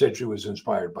 and said she was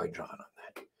inspired by John on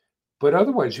that. But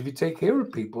otherwise, if you take care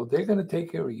of people, they're going to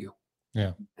take care of you.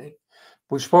 Yeah. Okay?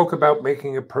 We spoke about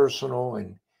making it personal,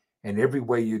 and every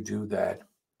way you do that.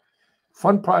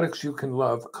 Fun products you can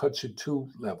love cuts at two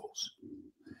levels.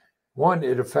 One,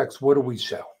 it affects what do we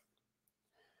sell.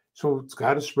 So it's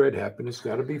got to spread happiness,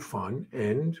 got to be fun,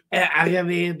 and I gotta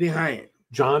be behind it.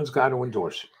 John's got to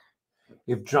endorse it.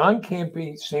 If John can't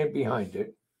stand behind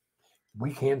it,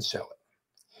 we can't sell it.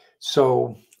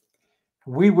 So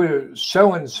we were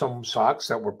selling some socks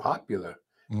that were popular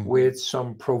with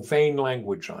some profane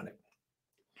language on it.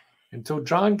 Until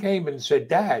John came and said,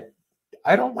 "Dad,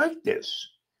 I don't like this.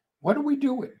 What are we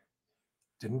doing?"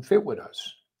 Didn't fit with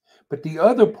us. But the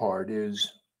other part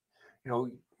is,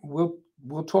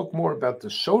 we'll talk more about the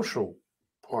social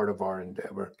part of our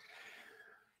endeavor,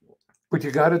 but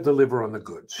you got to deliver on the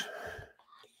goods.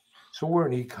 So we're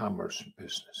an e-commerce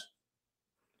business.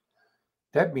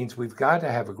 That means we've got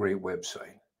to have a great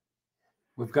website.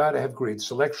 We've got to have great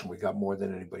selection. We got more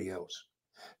than anybody else.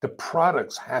 The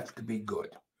products have to be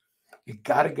good. You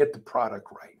got to get the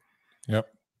product right. Yep.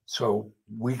 So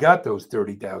we got those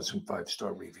 30,000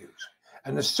 5-star reviews.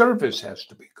 And the service has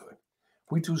to be good.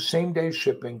 We do same-day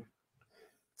shipping.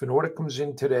 If an order comes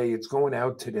in today, it's going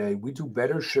out today. We do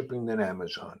better shipping than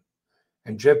Amazon.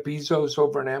 And Jeff Bezos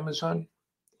over on Amazon,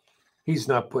 he's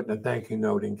not putting a thank you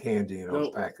note in candy in those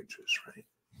packages, right?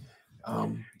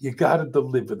 You got to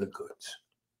deliver the goods.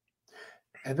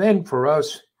 And then for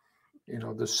us,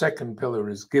 the second pillar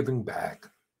is giving back.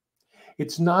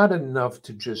 It's not enough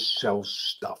to just sell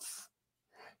stuff.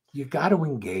 You got to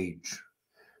engage.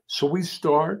 So we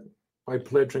start by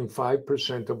pledging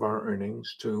 5% of our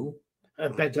earnings to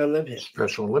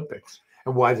Special Olympics.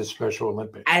 And why the Special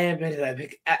Olympics? I am an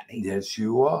Olympic athlete. Yes,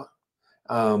 you are.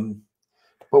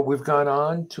 But we've gone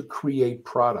on to create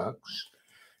products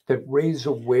that raise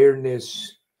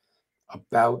awareness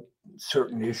about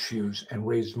certain issues and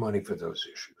raise money for those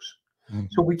issues. Mm-hmm.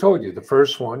 So we told you the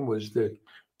first one was the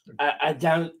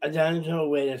Down syndrome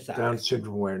awareness socks. Down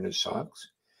syndrome awareness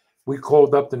socks. We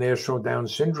called up the National Down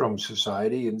Syndrome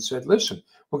Society and said, "Listen,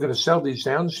 we're going to sell these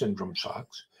Down syndrome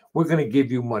socks. We're going to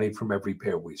give you money from every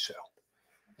pair we sell."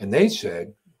 And they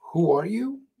said, "Who are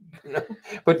you?"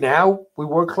 But now we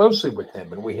work closely with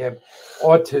them, and we have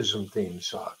autism-themed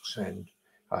socks and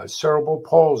cerebral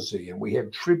palsy, and we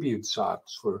have tribute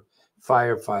socks for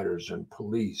firefighters and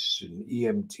police and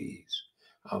EMTs,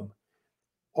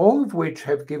 all of which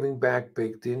have giving back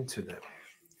baked into them.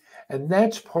 And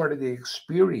that's part of the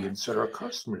experience that our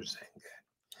customers then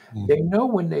get. Mm-hmm. They know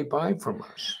when they buy from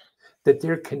us that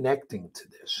they're connecting to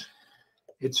this.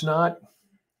 It's not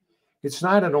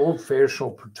an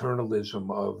old-fashioned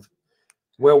paternalism of,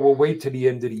 well, we'll wait to the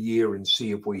end of the year and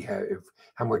see if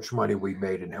how much money we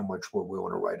made and how much we're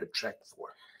willing to write a check for.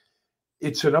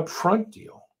 It's an upfront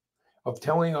deal of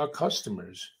telling our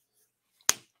customers,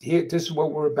 here, this is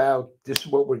what we're about. This is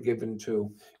what we're given to.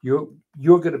 You're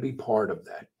going to be part of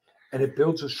that. And it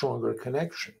builds a stronger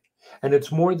connection. And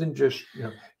it's more than just,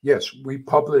 yes, we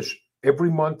publish every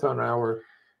month on our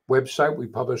website, we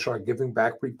publish our giving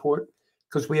back report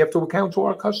because we have to account to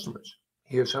our customers.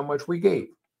 Here's how much we gave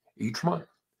each month.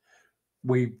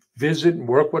 We visit and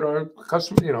work with our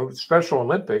customers, Special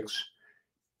Olympics.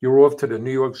 You're off to the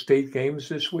New York State Games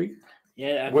this week.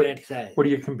 Yeah, I'm very excited. What are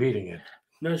you competing in?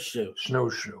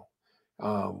 Snowshoe.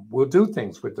 We'll do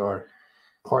things with our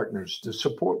partners to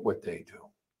support what they do.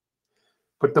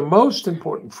 But the most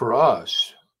important for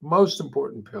us,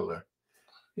 pillar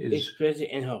is experience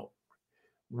and hope.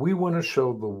 We want to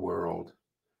show the world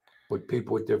what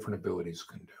people with different abilities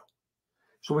can do.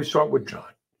 So we start with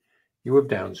John. You have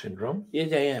Down syndrome.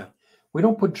 Yes, I am. We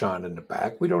don't put John in the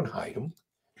back. We don't hide him.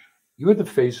 You're the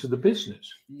face of the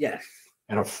business. Yes.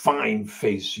 And a fine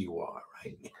face you are,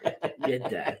 right? Get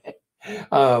that.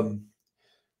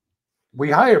 We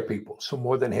hire people, so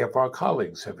more than half our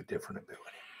colleagues have a different ability.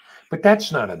 But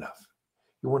that's not enough.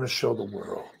 You want to show the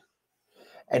world.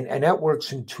 And that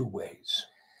works in two ways.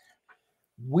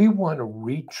 We want to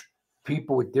reach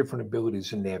people with different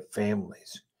abilities in their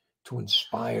families to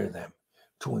inspire them,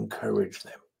 to encourage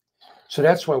them. So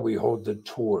that's why we hold the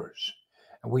tours.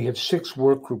 And we have 6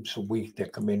 work groups a week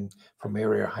that come in from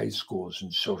area high schools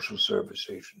and social service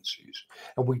agencies.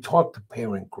 And we talk to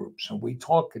parent groups and we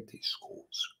talk at these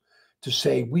schools to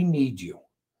say, we need you.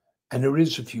 And there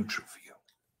is a future for you.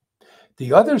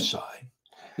 The other side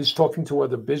is talking to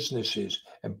other businesses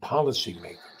and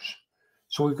policymakers.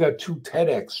 So we've got 2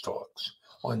 TEDx talks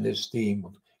on this theme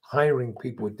of hiring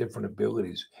people with different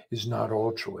abilities is not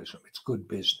altruism, it's good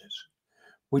business.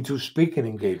 We do speaking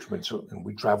engagements and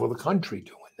we travel the country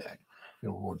doing that.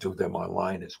 We'll do them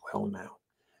online as well now.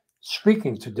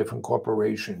 Speaking to different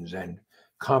corporations and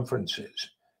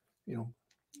conferences,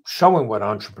 showing what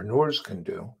entrepreneurs can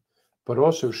do, but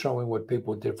also showing what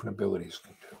people with different abilities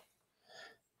can do.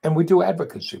 And we do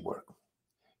advocacy work.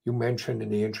 You mentioned in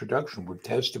the introduction, we've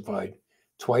testified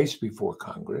twice before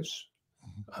Congress.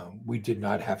 We did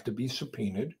not have to be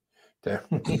subpoenaed.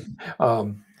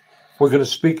 We're going to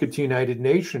speak at the United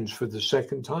Nations for the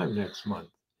 2nd time next month,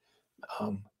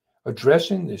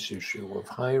 addressing this issue of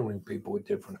hiring people with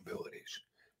different abilities.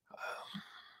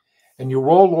 And you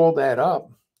roll all that up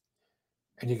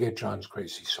and you get John's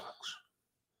Crazy Socks.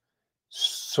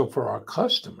 So for our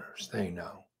customers, they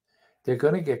know they're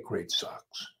going to get great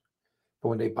socks. But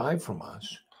when they buy from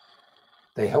us,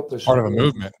 they help us. Part of a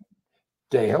movement.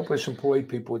 They help us employ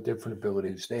people with different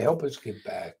abilities. They help us give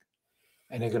back,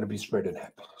 and they're going to be spreading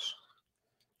happiness.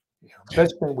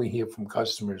 Best thing we hear from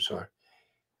customers are,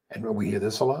 and we hear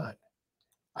this a lot,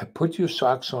 I put your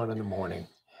socks on in the morning,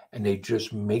 and they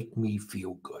just make me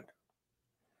feel good.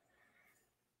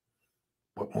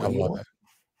 What more I do you love want? it.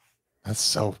 That's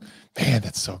so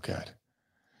good.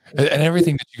 And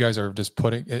everything that you guys are just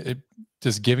putting,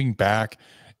 just giving back,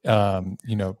 the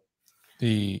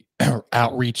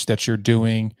outreach that you're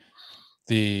doing,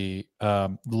 the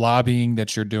lobbying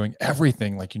that you're doing,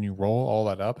 everything, like when you roll all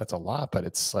that up, that's a lot, but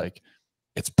it's like,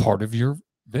 it's part of your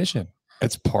vision.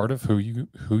 It's part of who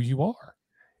you are.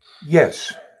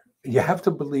 Yes, you have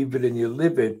to believe it and you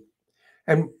live it.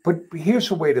 But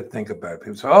here's a way to think about it.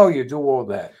 People say, oh, you do all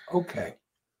that. Okay.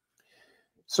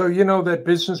 So, that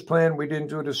business plan we didn't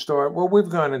do to start. Well, we've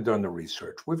gone and done the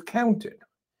research. We've counted.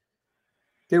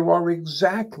 There are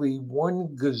exactly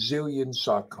 1 gazillion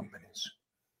sock companies.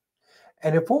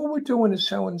 And if all we're doing is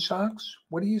selling socks,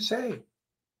 what do you say?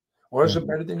 Ours are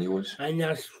better than yours? I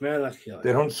now smell like yours.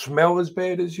 They don't smell as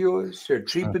bad as yours. They're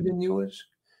cheaper than yours.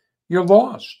 You're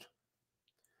lost.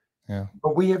 Yeah.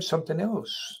 But we have something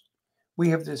else. We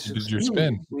have this Your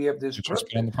spin. We have this Your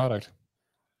spin on the product.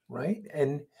 Right?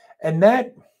 And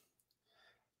that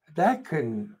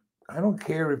can, I don't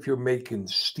care if you're making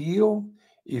steel,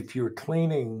 if you're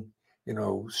cleaning,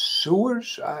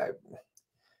 sewers,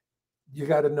 you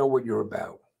got to know what you're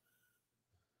about.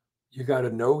 You got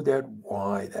to know that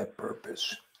why, that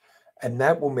purpose. And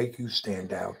that will make you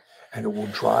stand out and it will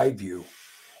drive you.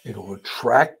 It'll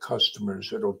attract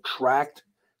customers. It'll attract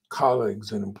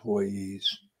colleagues and employees.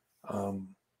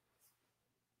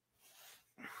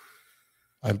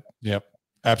 Yep,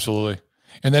 absolutely.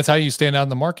 And that's how you stand out in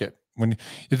the market.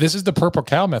 This is the purple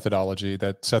cow methodology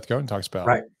that Seth Godin talks about.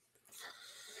 Right.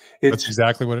 That's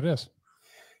exactly what it is.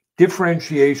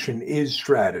 Differentiation is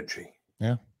strategy.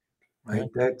 Yeah. Right.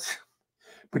 Yeah.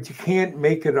 But you can't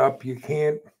make it up. You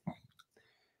can't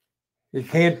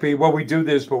be, well, we do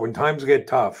this, but when times get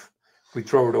tough, we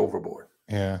throw it overboard.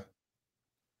 Yeah.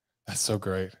 That's so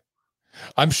great.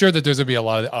 I'm sure that there's going to be a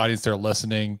lot of the audience there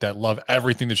listening that love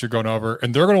everything that you're going over,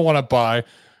 and they're going to want to buy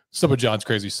some of John's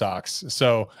Crazy Socks.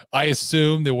 So I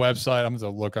assume the website, I'm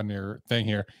going to look on your thing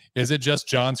here. Is it just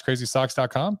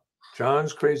johnscrazysocks.com?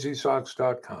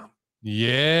 johnscrazysocks.com.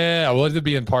 Yeah, I wanted to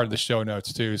be in part of the show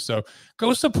notes too. So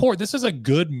go support. This is a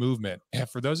good movement. And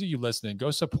for those of you listening,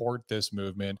 go support this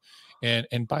movement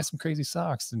and buy some crazy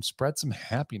socks and spread some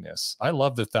happiness. I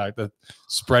love the fact that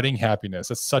spreading happiness,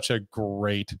 that's such a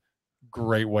great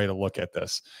way to look at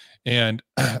this. And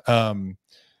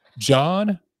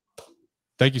John,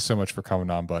 thank you so much for coming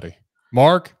on, buddy.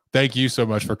 Mark, thank you so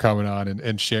much for coming on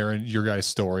and sharing your guys'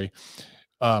 story.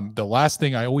 The last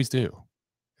thing I always do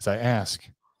is I ask,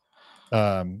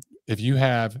 if you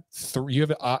have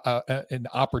an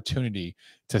opportunity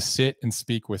to sit and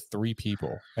speak with 3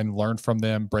 people and learn from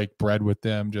them, break bread with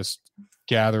them, just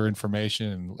gather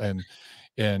information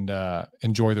and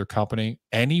enjoy their company.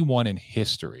 Anyone in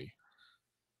history,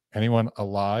 anyone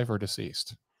alive or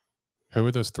deceased, who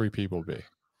would those 3 people be?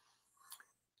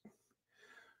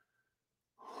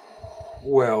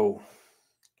 Well,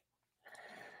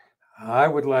 I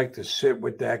would like to sit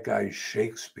with that guy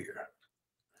Shakespeare.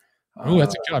 Oh,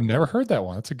 that's I've never heard that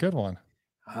one. That's a good one.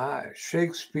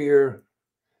 Shakespeare,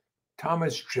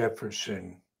 Thomas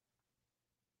Jefferson.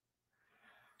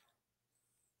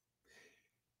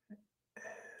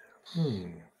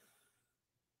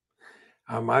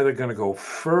 I'm either going to go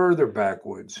further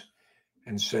backwards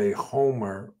and say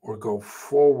Homer, or go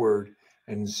forward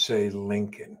and say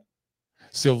Lincoln.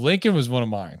 So Lincoln was one of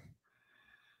mine.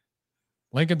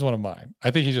 Lincoln's one of mine.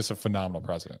 I think he's just a phenomenal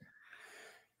president.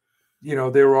 You know,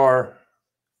 there are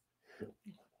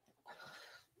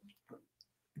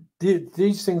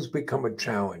these things become a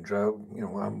challenge. You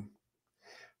know,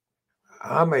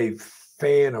 I'm a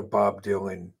fan of Bob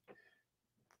Dylan.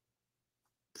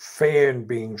 Fan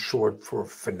being short for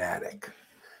fanatic.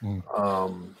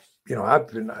 You know, I've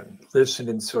been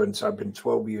listening since I've been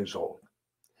 12 years old.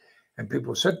 And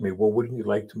people said to me, well, wouldn't you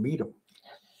like to meet him?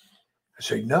 I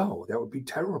say, no, that would be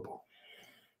terrible.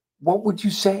 What would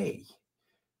you say?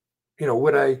 You know,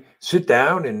 would I sit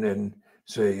down and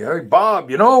say, hey, Bob,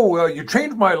 you know, you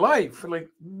changed my life? Like,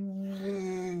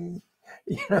 you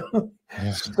know,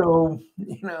 so,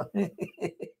 you know,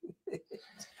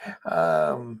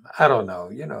 I don't know,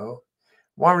 you know,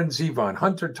 Warren Zevon,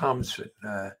 Hunter Thompson.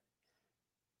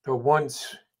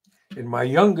 Once in my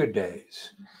younger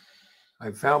days, I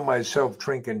found myself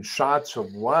drinking shots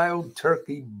of Wild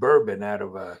Turkey bourbon out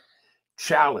of a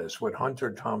chalice with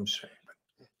Hunter Thompson.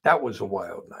 That was a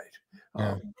wild night.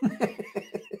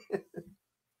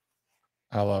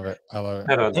 I love it. I love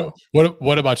it. I don't know.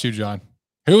 What about you, John?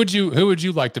 Who would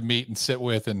you like to meet and sit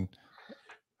with and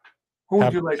who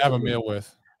would you like have to a meal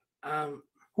with? Who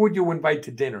would you invite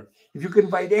to dinner? If you could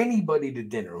invite anybody to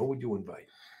dinner, who would you invite?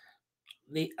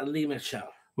 Lee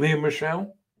Michelle. Leah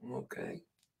Michelle? Okay.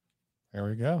 There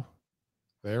we go.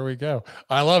 There we go.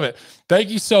 I love it. Thank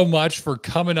you so much for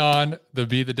coming on the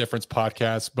Be the Difference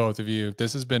podcast, both of you.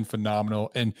 This has been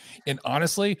phenomenal and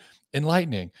honestly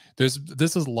enlightening. This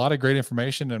is a lot of great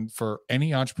information, and for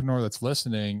any entrepreneur that's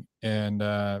listening, and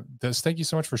thank you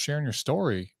so much for sharing your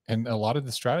story and a lot of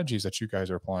the strategies that you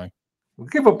guys are applying. Well,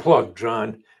 give a plug,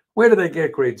 John. Where do they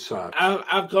get great socks?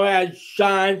 I'll go at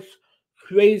John's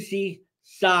Crazy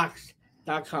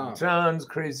Socks.com.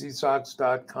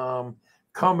 John'sCrazySocks.com.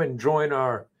 Come and join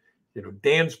our,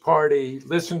 dance party.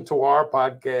 Listen to our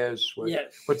podcast.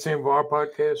 Yes. What's the name of our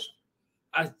podcast?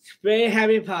 A Spread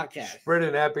Happy Podcast. Spread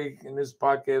and Happy in this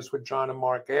podcast with John and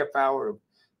Mark. Half hour of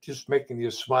just making you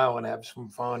smile and have some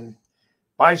fun.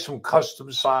 Buy some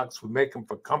custom socks. We make them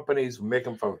for companies. We make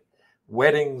them for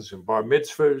weddings and bar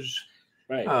mitzvahs.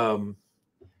 Right.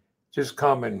 Just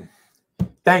come and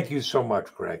thank you so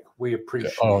much, Greg. We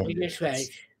appreciate it.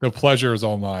 The pleasure is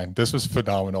all mine. This was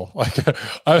phenomenal.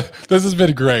 This has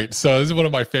been great. So this is one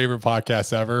of my favorite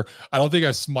podcasts ever. I don't think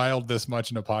I've smiled this much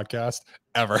in a podcast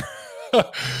ever.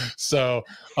 So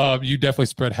you definitely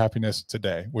spread happiness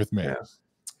today with me. Yeah.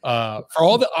 For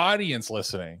all the audience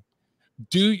listening,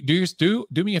 do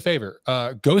me a favor.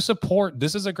 Go support.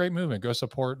 This is a great movement. Go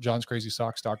support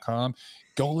johnscrazysocks.com.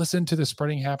 Go listen to the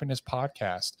Spreading Happiness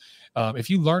podcast. If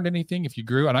you learned anything, if you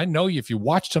grew, and I know if you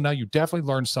watched till now, you definitely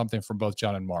learned something from both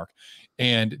John and Mark.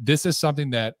 And this is something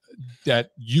that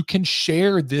you can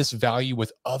share this value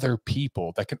with other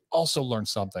people that can also learn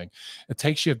something. It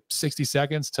takes you 60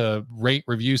 seconds to rate,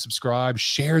 review, subscribe,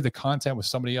 share the content with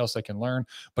somebody else that can learn,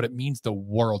 but it means the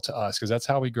world to us because that's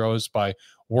how we grow, is by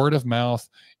word of mouth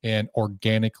and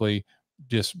organically,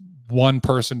 just one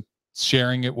person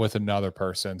sharing it with another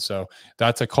person. So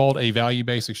that's called a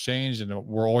value-based exchange. And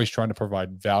we're always trying to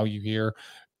provide value here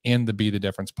in the Be the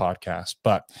Difference podcast.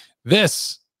 But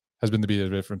this has been the Be the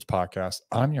Difference podcast.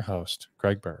 I'm your host,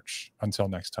 Greg Birch. Until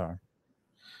next time,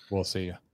 we'll see you.